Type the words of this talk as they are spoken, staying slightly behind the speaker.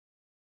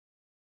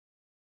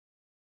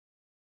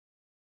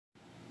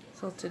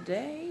So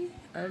today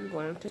I'm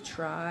going to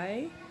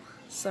try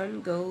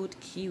Sungold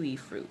kiwi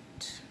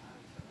fruit.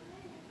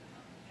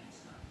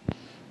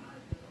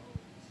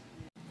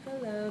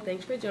 Hello,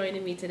 thanks for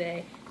joining me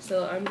today.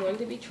 So I'm going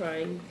to be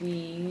trying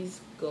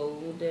these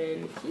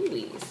golden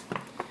kiwis.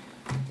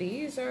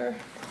 These are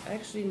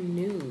actually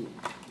new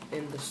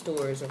in the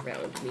stores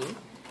around me.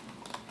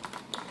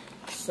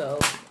 So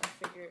I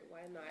figured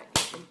why not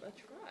give them a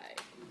try.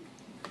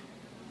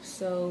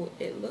 So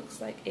it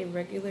looks like a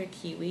regular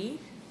kiwi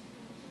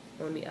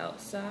on the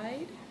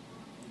outside.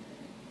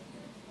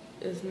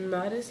 It's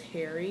not as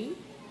hairy.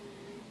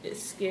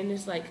 Its skin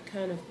is like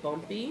kind of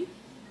bumpy.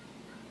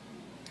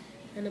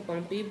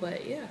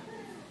 But yeah,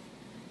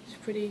 it's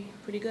pretty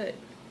good.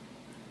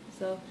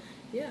 So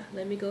yeah,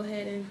 let me go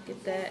ahead and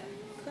get that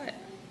cut.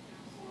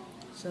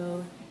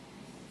 So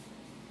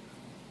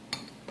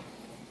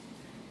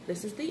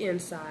this is the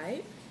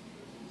inside.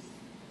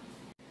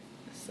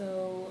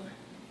 So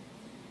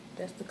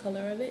that's the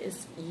color of it.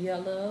 It's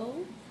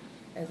yellow,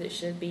 as it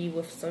should be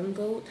with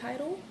Sungold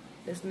title.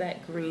 It's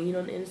not green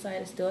on the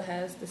inside. It still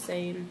has the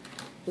same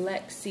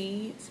black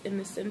seeds in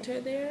the center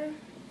there,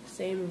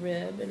 same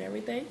rib and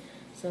everything.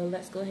 So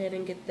let's go ahead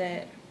and get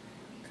that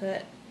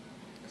cut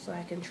so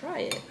I can try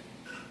it.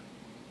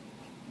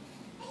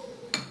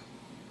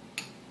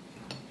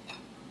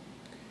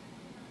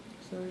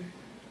 So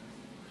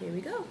here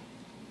we go.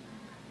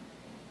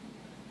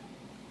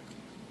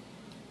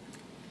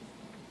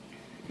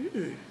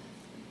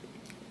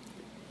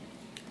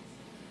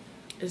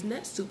 Isn't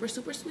that super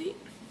sweet?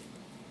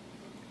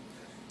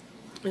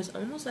 It's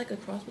almost like a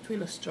cross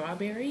between a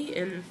strawberry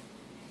and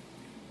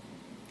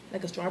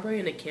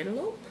a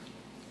cantaloupe.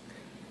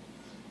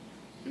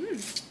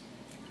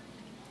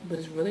 But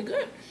it's really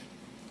good.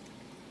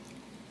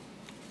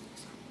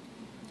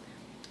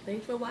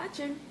 Thanks for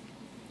watching.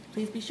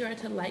 Please be sure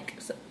to like,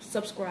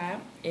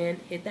 subscribe, and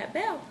hit that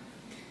bell.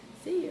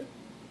 See you.